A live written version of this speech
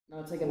No,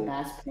 it's like a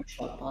Bass Pro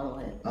Shot bottle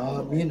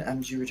head. Me and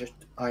MG were just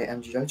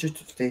MG, let's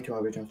just stay to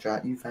our original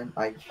strat. You find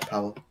I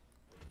power.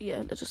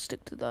 Yeah, let's just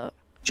stick to that.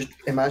 Just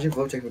imagine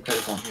Vo taking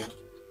credit on here.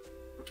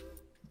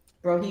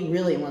 Bro, he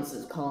really wants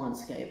to call on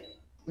Skype.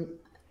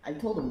 I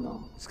told him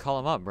no. Let's call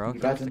him up, bro. He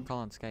wants to call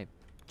on Skype.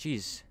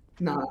 Jeez.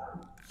 Nah.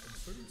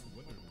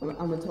 I'm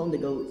gonna tell him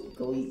to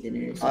go eat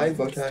dinner. Hi,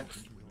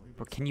 Vortex.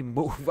 Bro, can you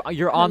move?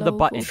 You're on the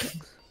button.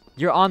 Vortex.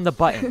 You're on the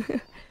button.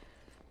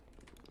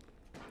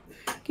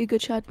 Giga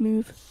Chad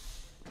move,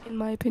 in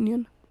my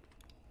opinion.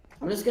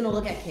 I'm just gonna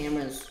look at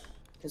cameras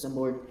because I'm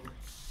bored.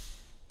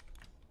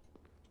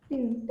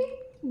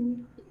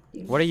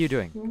 What are you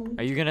doing?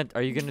 Are you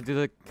gonna do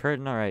the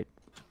curtain? All right,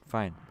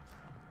 fine.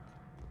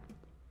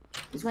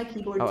 Is my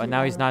keyboard? Oh, and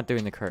now he's not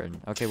doing the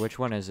curtain. Okay, which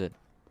one is it?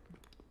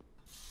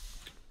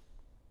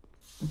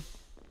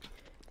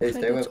 Hey,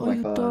 stay away from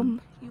my phone.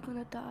 Dumb. You're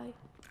gonna die.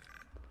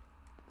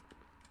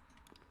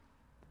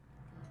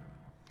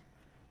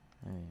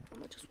 Alright. I'm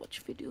gonna just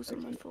watch videos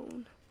on my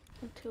phone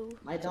until.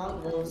 My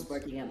dog loves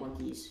barking at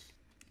monkeys.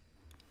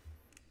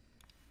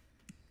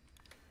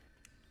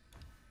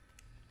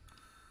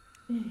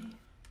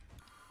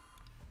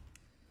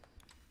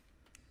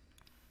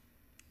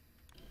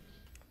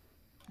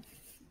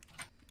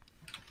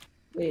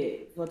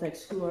 Wait,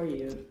 Vortex, who are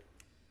you?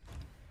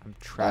 I'm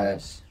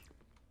Travis.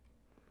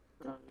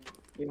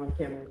 You're on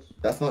cameras.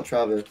 That's not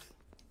Travis.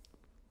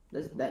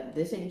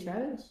 This ain't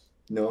Travis?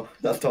 No,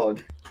 that's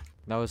Todd.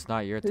 No, it's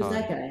not your Who's Todd.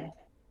 that guy?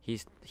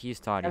 He's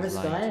Todd. Travis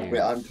He's lying Scott? to you.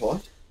 Wait, I'm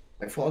Todd?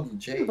 I thought I'm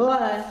Jay.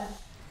 What?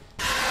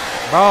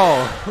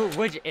 Bro,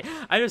 which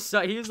I just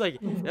saw. He was like,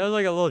 it was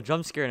like a little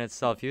jump scare in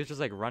itself. He was just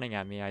like running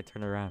at me. I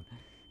turned around.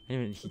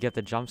 Even he get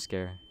the jump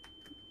scare.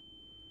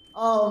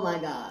 Oh my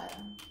god.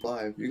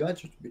 Live, you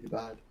guys are really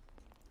bad.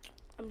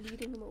 I'm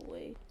leading him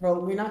away. Bro,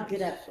 we're not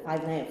good at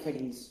Five Nights at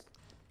Freddy's.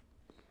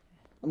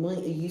 I'm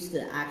really used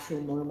to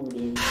actual normal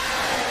games.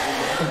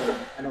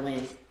 I don't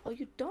win. Oh,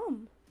 you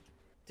dumb.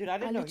 Dude, I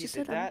didn't know literally he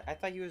said did that. I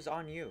thought he was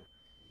on you.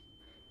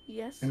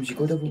 Yes. MG,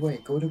 go the other way.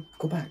 Go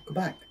back. Go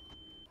back.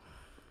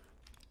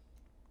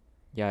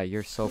 Yeah,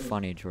 you're so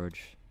funny,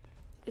 George.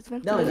 It's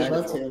meant No, to it's be.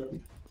 about to.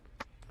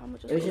 I'm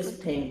It was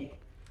just ping.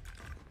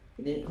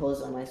 It didn't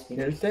close on my screen.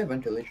 Yeah, just say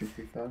ventilation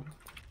free fab.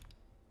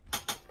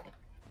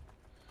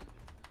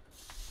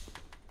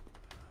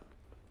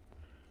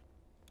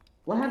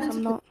 What happens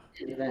I'm not.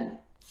 at the event?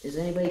 Is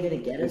anybody gonna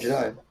get us? Did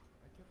I?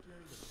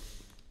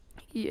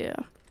 Yeah,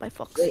 by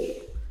Fox.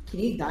 Wait, can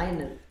you die in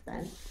the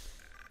event?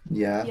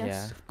 Yeah. Yes,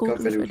 Yeah. Golden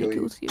God, Freddy will Freddy kill you.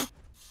 kills you.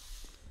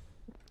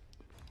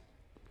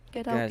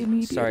 Get out Guys,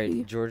 immediately.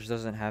 sorry, George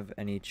doesn't have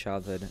any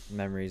childhood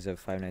memories of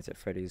Five Nights at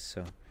Freddy's,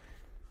 so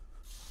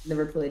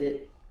Never played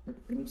it.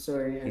 I'm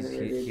sorry.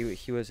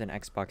 he was an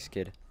Xbox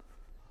kid.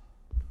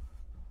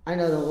 I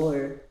know the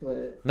lore,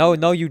 but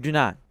No, you do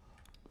not.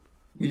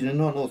 You did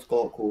not know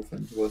Scott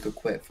Coffin who was to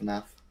quit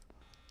FNAF.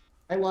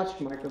 I watched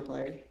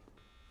Markiplier.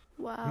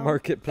 Wow. That's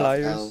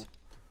Markipliers. L.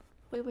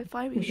 Wait,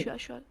 Fiery,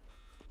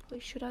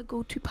 should I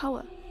go to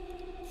power?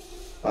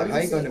 How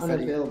you going to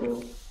Freddy?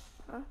 Unavailable.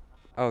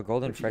 Oh,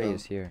 Golden Where'd you Freddy go?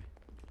 is here.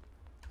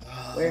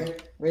 Where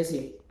is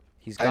he?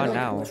 He's I gone know,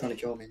 now. He's trying to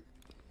kill me.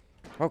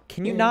 Bro,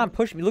 can you not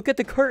push me? Look at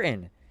the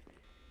curtain.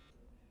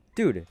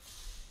 Dude.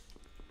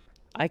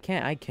 I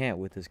can't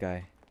with this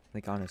guy.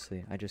 Like,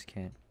 honestly, I just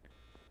can't.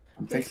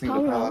 I'm fixing the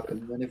power power up. up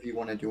and whenever you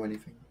want to do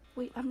anything.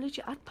 Wait, I'm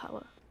legit at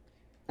power.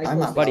 I'm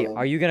closed at Buddy, power.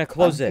 are you gonna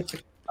close I'm it?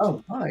 fixing-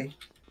 Oh, hi.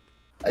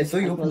 I saw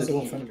you I'm open the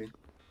door closing in front of me.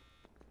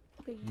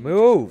 Okay, you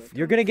Move! just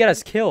You're gonna get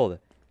us killed.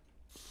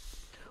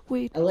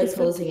 Wait, I like it's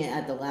closing it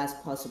at the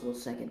last possible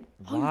second.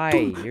 Oh, you Why?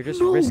 don't- You're just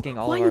no, risking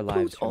all why of our you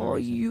lives. close- for no Oh,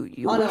 reason.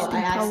 you Oh no, wasting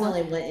I power.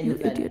 accidentally went in You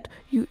the vent.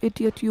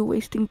 idiot, you're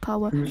wasting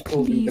power. Who's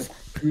closing Please,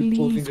 who's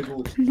closing the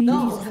door?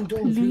 No,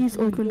 please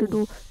open the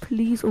door.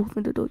 Please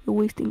open the door. You're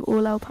wasting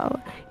all our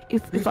power.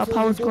 If our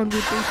power's gone,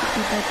 we're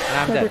basically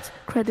I'm dead.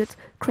 dead.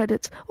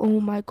 Credits. Oh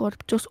my god,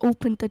 just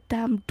open the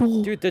damn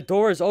door. Dude, the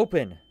door is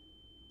open.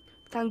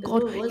 Thank The god.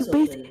 door was You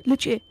basically, open.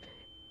 legit.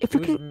 If It you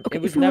was can, n- okay,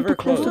 it was if you want never to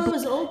close The the door door.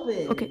 was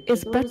open. Okay,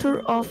 it's The door was better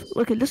never off. closed.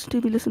 Okay,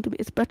 listen to me.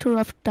 It's better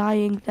off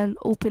dying than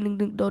opening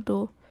the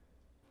door.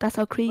 That's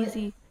how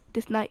crazy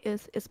this night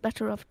is. It's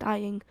better off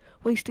dying.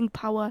 Wasting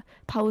power.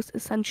 Power's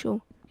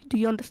essential. Do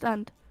you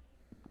understand?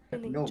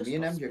 No, Just me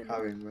and stop MJ are spinning.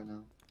 carrying right now.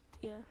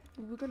 Yeah,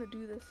 we're gonna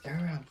do this.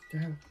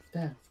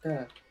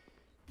 There.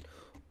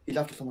 He's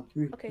after someone.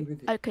 Okay, Who is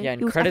he? okay. Yeah, he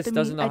and was Credits after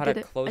doesn't me. know I how to did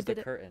it. close I the did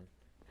it. curtain.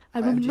 I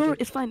MG remember. No, did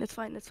it. it's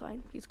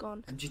fine. He's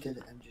gone. MG did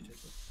it.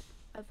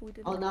 I've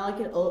avoided Oh, it. now I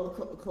can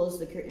close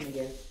the curtain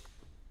again.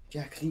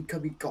 Yeah, because he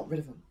got rid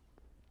of him.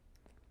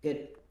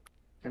 Good.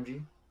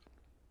 MG,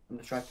 I'm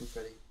distracting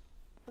Freddy.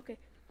 Okay,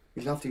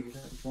 He's after you.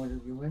 He's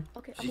going your way.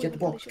 okay. Did you get the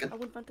box? I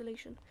want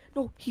ventilation.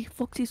 No,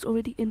 Foxy's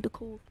already in the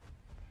cove.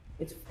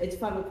 It's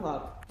 5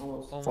 o'clock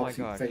almost. Oh my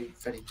Foxy, god.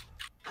 Freddy.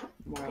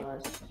 More or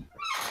less.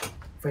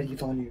 Freddy,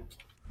 it's on you.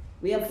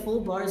 We have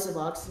full bars of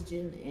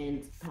oxygen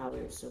and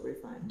power, so we're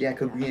fine. Yeah,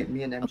 because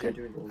me and MG Okay. are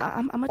doing all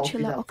I'm a Foxy's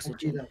chiller out,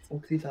 oxygen.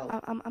 Foxy's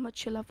out. I'm a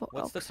chiller for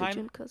What's the time?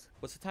 oxygen, cause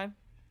What's the time?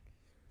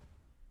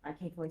 I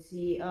can't quite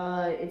see.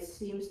 It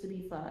seems to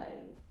be 5.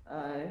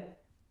 I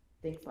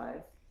think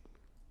 5.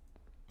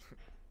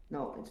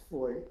 No, it's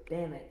 4.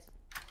 Damn it.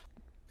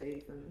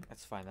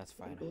 That's fine. That's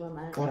fine.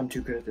 God, I'm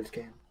too good at this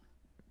game.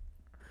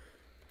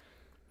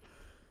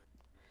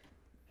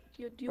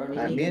 Do you For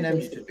want me, Me and it MG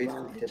is just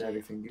basically wrong. did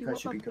everything. do You you guys want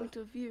should my be good. point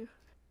of view?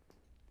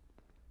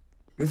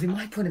 Using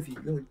my point of view,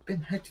 yo,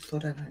 Ben, heck to slow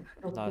down.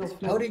 No, it's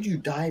How did you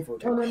die,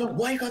 Votex? No, no, no.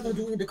 Why you guys not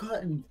doing the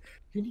curtain?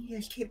 You need to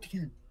escape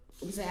again.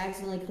 Because I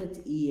accidentally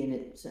clicked E and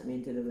it sent me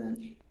into the vent.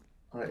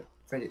 Alright,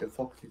 Freddy, the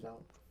fox is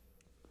out.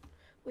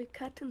 Wait,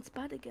 curtain's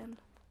bad again.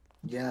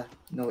 Yeah,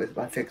 no,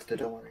 I fixed it,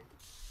 don't worry.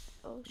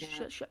 Oh, Yeah.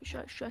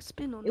 should I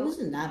spin or It not?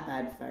 wasn't that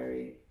bad,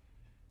 Fairy.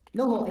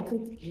 No, I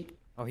clicked E.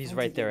 Oh, he's Once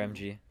right there, again.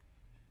 MG.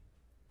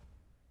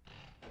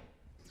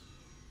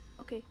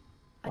 Okay,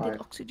 I Alright.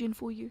 did oxygen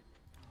for you.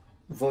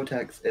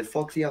 Votex, is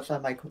Foxy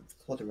outside my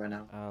closet right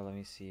now? Let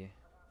me see.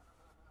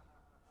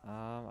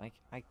 I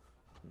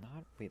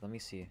not. Wait, let me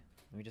see.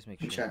 Let me just make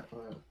sure. Check.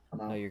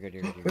 I'm out. No, you're good.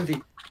 You're good. You're Where's good.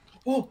 he?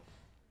 Oh!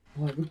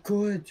 Oh, we're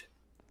good.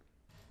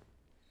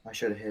 I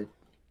should have hid.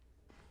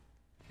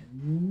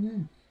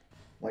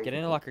 Why Get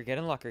in the locker. Get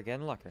in the locker. Get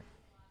in the locker.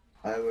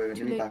 Wait, Too let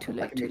me late, back too up.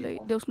 I late, can too make it late.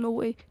 one. There's no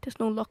way. There's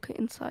no locker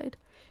inside.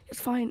 It's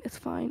fine. It's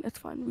fine. It's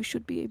fine. We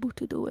should be able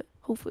to do it.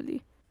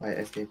 Hopefully. I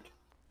escaped.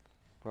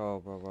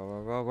 Bro.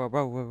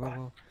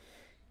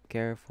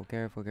 Careful.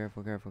 Careful.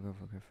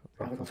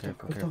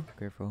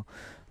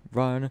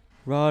 Run.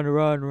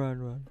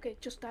 Okay,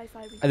 just die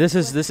 5.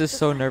 This is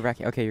so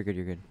nerve-wracking. Okay, you're good.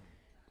 You're good.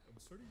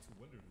 I'm starting to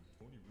wonder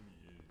who Tony really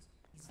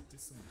is. He's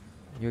distant.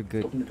 You're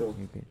good. Open the door.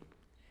 You're good.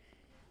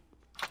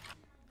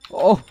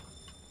 Oh,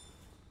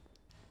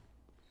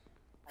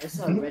 I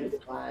saw a red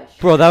flash.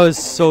 bro, that was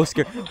so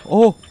scary.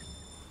 Oh,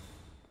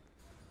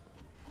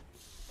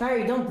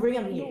 Fairy, don't bring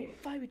him No, here.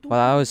 5.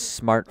 well, that was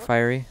smart,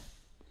 Fiery.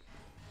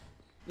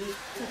 You're such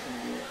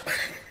an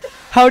idiot.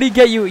 How'd he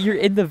get you? You're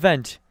in the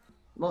vent.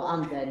 Well,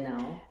 I'm dead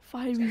now.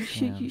 5.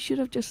 You should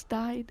have just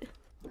died.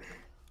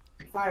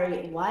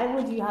 Fairy, why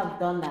would you have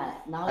done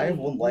that? Now I have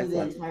you one blew life the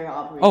left. entire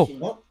operation.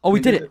 What? Oh, we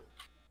did it.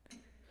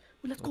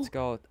 Let's go. Let's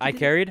go. We I did it.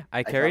 carried.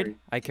 carried.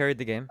 I carried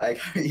the game. I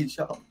carried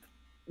shot.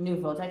 New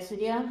Vortex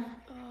video?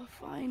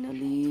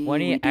 Finally. We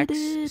did it.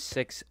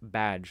 20x6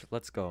 badge.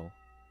 Let's go.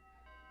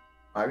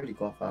 I already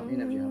got that. Me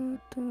and MG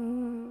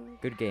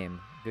have. Good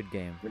game. Good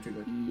game. We're too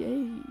good.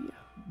 Yay.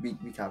 We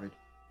carried.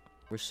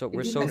 We're so If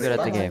you good press at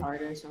the X game.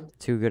 harder or something.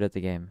 Too good at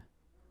the game.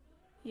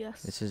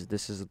 Yes. This is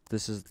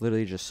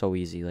literally just so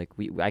easy. Like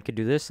I could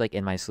do this like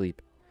in my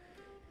sleep.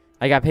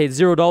 I got paid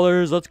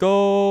 $0. Let's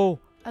go.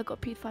 I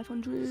got paid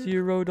 500.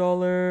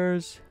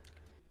 $0.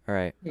 All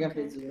right. You got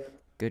paid 0.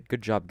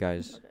 Good job,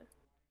 guys. Okay.